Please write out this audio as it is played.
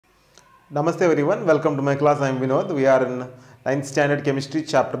Namaste everyone, welcome to my class. I am Vinod. We are in 9th standard chemistry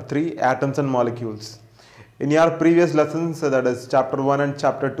chapter 3 atoms and molecules. In your previous lessons, that is chapter 1 and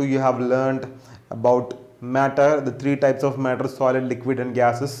chapter 2, you have learned about matter, the three types of matter, solid, liquid and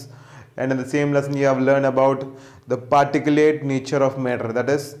gases. And in the same lesson you have learned about the particulate nature of matter, that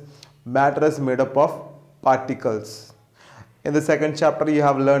is matter is made up of particles. In the second chapter you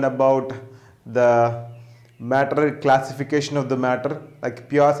have learned about the matter classification of the matter, like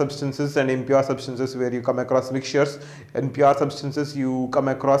pure substances and impure substances, where you come across mixtures. In pure substances you come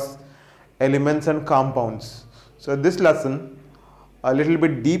across elements and compounds. So this lesson a little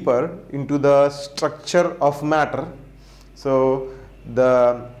bit deeper into the structure of matter. So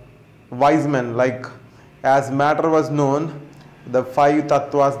the wise men, like as matter was known, the five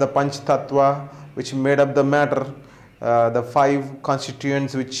tattvas, the panch tattva which made up the matter, the five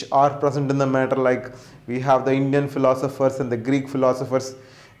constituents which are present in the matter, like we have the Indian philosophers and the Greek philosophers.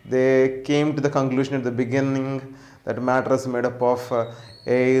 They came to the conclusion at the beginning that matter is made up of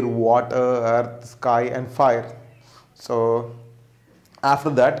air, water, earth, sky and fire. So after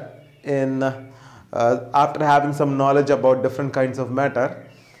that, after having some knowledge about different kinds of matter,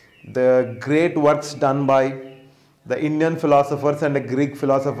 the great works done by the Indian philosophers and the Greek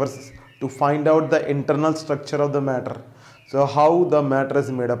philosophers to find out the internal structure of the matter. So how the matter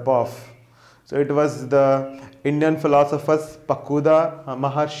is made up of. So it was the Indian philosophers Pakuda,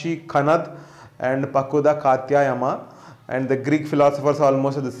 Maharshi Kanad and Pakuda Katyayama, and the Greek philosophers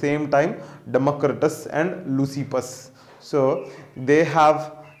almost at the same time, Democritus and Leucippus. So they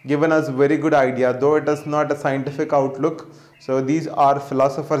have given us very good idea, though it is not a scientific outlook. So these are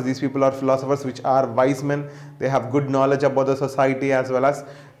philosophers, these people are philosophers which are wise men. They have good knowledge about the society as well as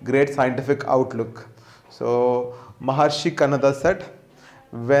great scientific outlook. So Maharshi Kanada said,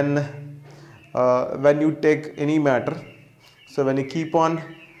 when you take any matter, so when you keep on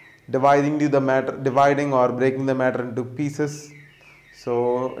dividing or breaking the matter into pieces,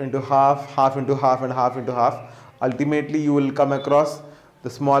 so into half into half and half into half, ultimately you will come across the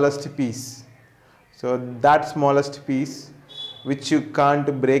smallest piece. So that smallest piece which you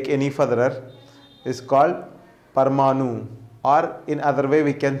can't break any further is called Parmanu, or in other way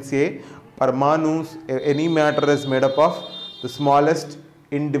we can say Parmanus. Any matter is made up of the smallest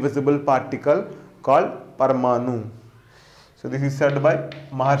indivisible particle called Parmanu. So this is said by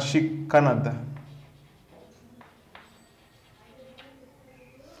Maharshi Kanad.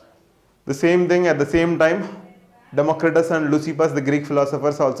 The same thing at the same time, Democritus and Leucippus, the Greek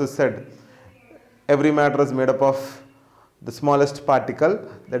philosophers, also said every matter is made up of the smallest particle,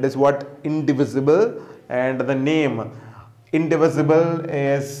 that is what indivisible. And the name indivisible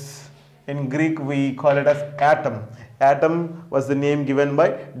is, in Greek we call it as atom. Atom was the name given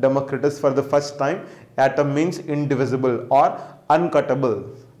by Democritus for the first time. Atom means indivisible or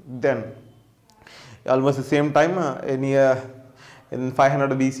uncuttable. Then almost the same time, in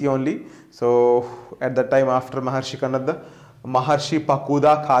 500 BC only, so at that time after Maharshi Kanada, Maharshi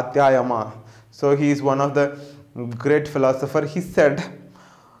Pakuda Katyayama, so he is one of the great philosopher. He said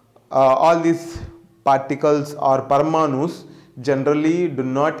all these particles or Parmanus generally do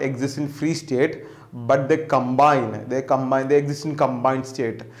not exist in free state, but they exist in combined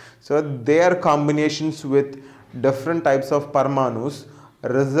state. So their combinations with different types of Parmanus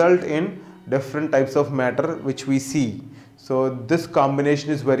result in different types of matter which we see. So this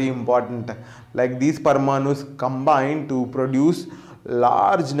combination is very important. Like these Parmanus combine to produce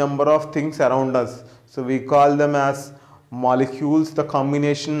large number of things around us. So we call them as molecules, the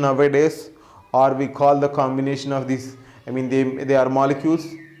combination nowadays, or we call the combination of these, they are molecules,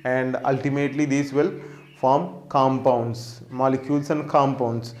 and ultimately these will form compounds, molecules and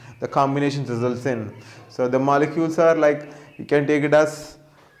compounds. The combination results in. So the molecules are like, you can take it as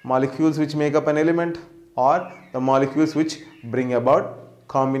molecules which make up an element, or the molecules which bring about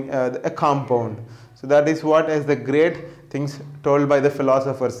a compound. So that is what is the great things told by the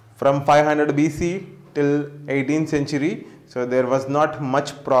philosophers. From 500 BC till 18th century, so there was not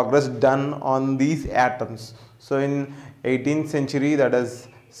much progress done on these atoms. So in 18th century, that is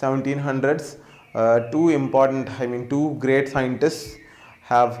 1700s, two great scientists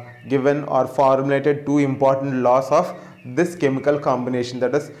have given or formulated two important laws of this chemical combination,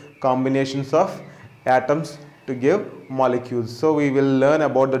 that is combinations of atoms to give molecules. So we will learn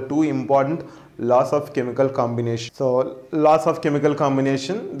about the two important laws of chemical combination. So laws of chemical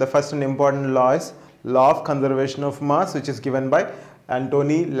combination, the first and important law is law of conservation of mass, which is given by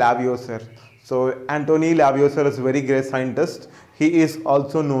Antony Lavoisier. So Antony Lavoisier is a very great scientist. He is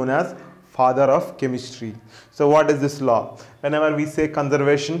also known as father of chemistry. So what is this law? Whenever we say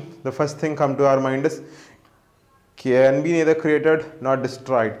conservation, the first thing come to our mind is can be neither created nor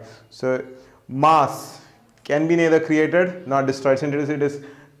destroyed. So mass can be neither created nor destroyed. Since it is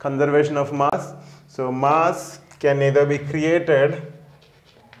conservation of mass, so mass can neither be created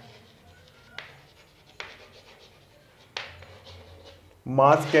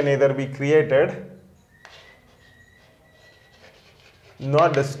nor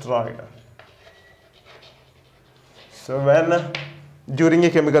destroyed. So when during a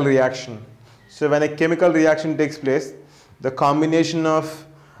chemical reaction, so when a chemical reaction takes place, the combination of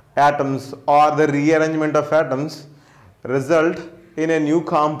atoms or the rearrangement of atoms result in a new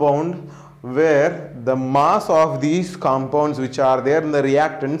compound where the mass of these compounds which are there in the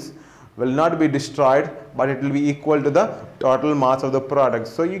reactants will not be destroyed, but it will be equal to the total mass of the product.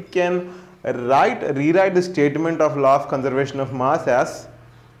 So you can rewrite the statement of law of conservation of mass as,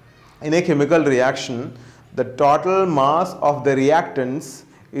 in a chemical reaction, the total mass of the reactants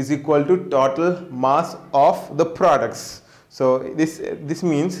is equal to total mass of the products. So this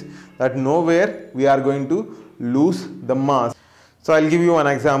means that nowhere we are going to lose the mass. So I'll give you one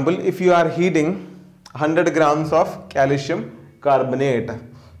example. If you are heating 100 grams of calcium carbonate,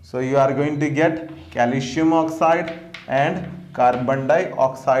 so you are going to get calcium oxide and carbon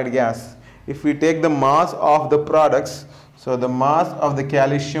dioxide gas. If we take the mass of the products, so the mass of the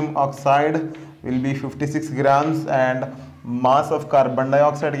calcium oxide will be 56 grams and mass of carbon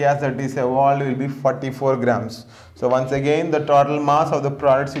dioxide gas that is evolved will be 44 grams. So once again the total mass of the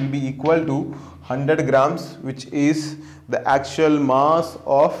products will be equal to 100 grams, which is the actual mass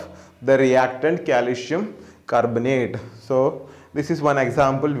of the reactant calcium carbonate. So this is one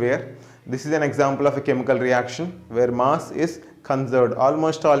example where this is an example of a chemical reaction where mass is conserved.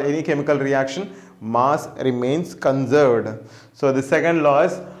 Almost all any chemical reaction, mass remains conserved. So the second law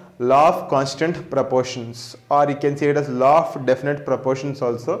is law of constant proportions, or you can say it as law of definite proportions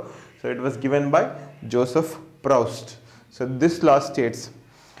also. So it was given by Joseph Proust. So this law states,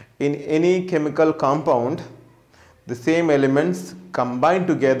 in any chemical compound, the same elements combine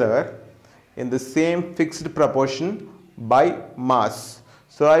together in the same fixed proportion by mass.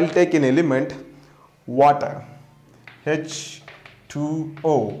 So I'll take an element, water,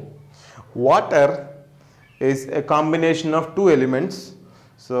 H2O. Water is a combination of two elements,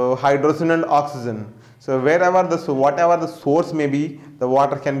 so hydrogen and oxygen. So whatever the source may be, the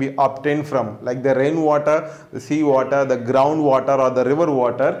water can be obtained from, like the rainwater, the sea water, the groundwater or the river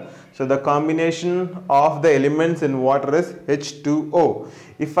water. So the combination of the elements in water is H2O.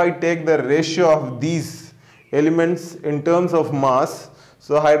 If I take the ratio of these elements in terms of mass,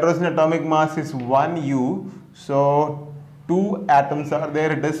 so hydrogen atomic mass is 1U, so 2 atoms are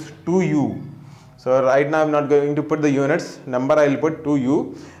there, it is 2U. So right now I am not going to put the units, number I will put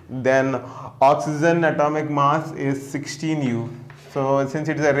 2U. Then oxygen atomic mass is 16U. So since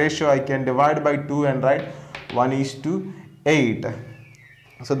it is a ratio, I can divide by 2 and write 1:8.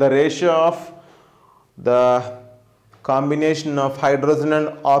 So the ratio of the combination of hydrogen and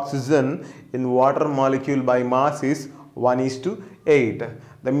oxygen in water molecule by mass is 1:8.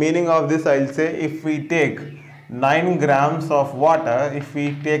 The meaning of this, I will say, if we take 9 grams of water,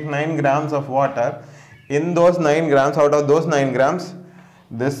 in those 9 grams, out of those 9 grams,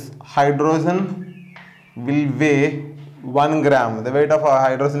 this hydrogen will weigh 1 gram. The weight of our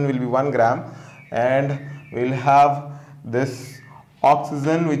hydrogen will be 1 gram, and we will have this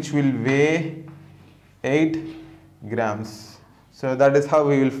oxygen which will weigh 8 grams. So that is how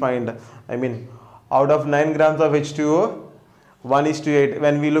we will find, out of 9 grams of H2O, 1:8.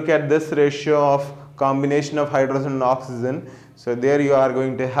 When we look at this ratio of combination of hydrogen and oxygen, so there you are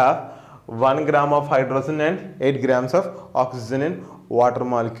going to have 1 gram of hydrogen and 8 grams of oxygen in water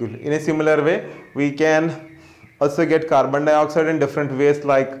molecule. In a similar way, we can also get carbon dioxide in different ways,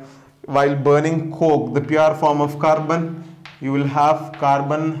 like while burning coke, the pure form of carbon, you will have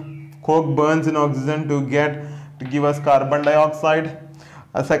coke burns in oxygen to give us carbon dioxide.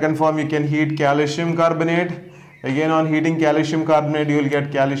 A second form, you can heat calcium carbonate. Again, on heating calcium carbonate, you will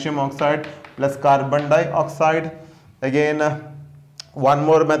get calcium oxide plus carbon dioxide. Again, one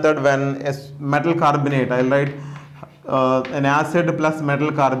more method, when a metal carbonate, I will write an acid plus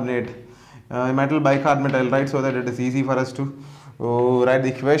metal carbonate, metal bicarbonate I will write so that it is easy for us to write the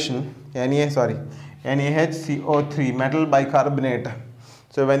equation. NaHCO3, metal bicarbonate.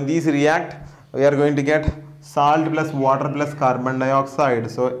 So when these react, we are going to get salt plus water plus carbon dioxide.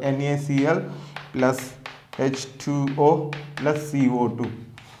 So NaCl plus H2O plus CO2.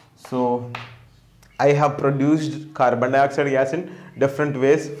 So I have produced carbon dioxide gas in different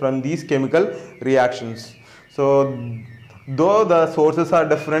ways from these chemical reactions. So though the sources are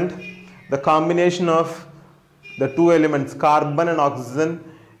different, the combination of the two elements carbon and oxygen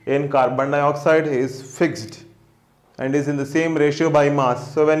in carbon dioxide is fixed. and is in the same ratio by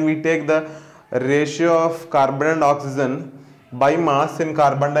mass. So when we take the ratio of carbon and oxygen by mass in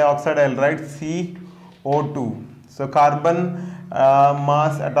carbon dioxide, I'll write CO2. So carbon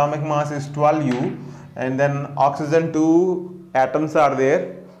mass, atomic mass is 12U, and then oxygen 2 atoms are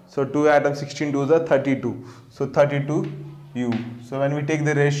there. So 2 atoms, 16 2s are 32. So 32U. So when we take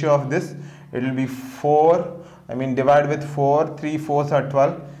the ratio of this, it will be 4. Divide with 4. 3 4s are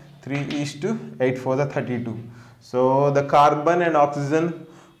 12. 3:8 4s are 32. So the carbon and oxygen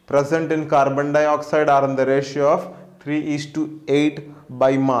present in carbon dioxide are in the ratio of 3:8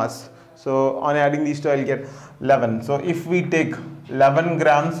 by mass. So on adding these two, I'll get 11. So if we take 11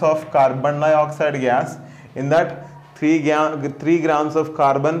 grams of carbon dioxide gas, in that 3 grams of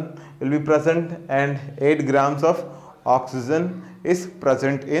carbon will be present and 8 grams of oxygen is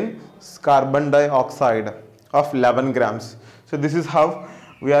present in carbon dioxide of 11 grams. So this is how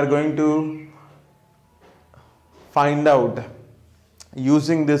we are going to find out,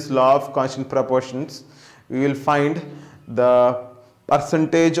 using this law of constant proportions. We will find the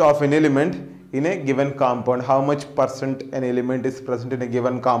percentage of an element in a given compound, how much percent an element is present in a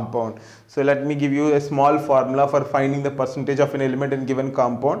given compound. So let me give you a small formula for finding the percentage of an element in a given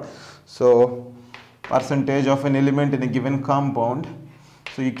compound. So percentage of an element in a given compound,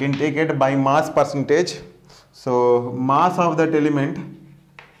 so you can take it by mass percentage. So mass of that element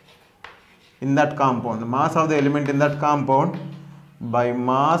in that compound, mass of the element in that compound by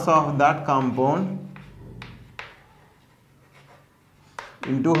mass of that compound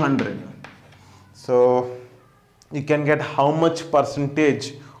into 100. So you can get how much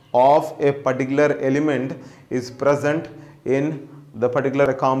percentage of a particular element is present in the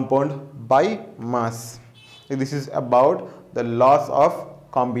particular compound by mass. This is about the laws of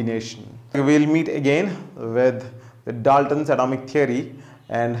combination. We will meet again with the Dalton's atomic theory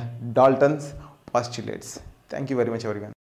and Dalton's postulates. Thank you very much, everyone.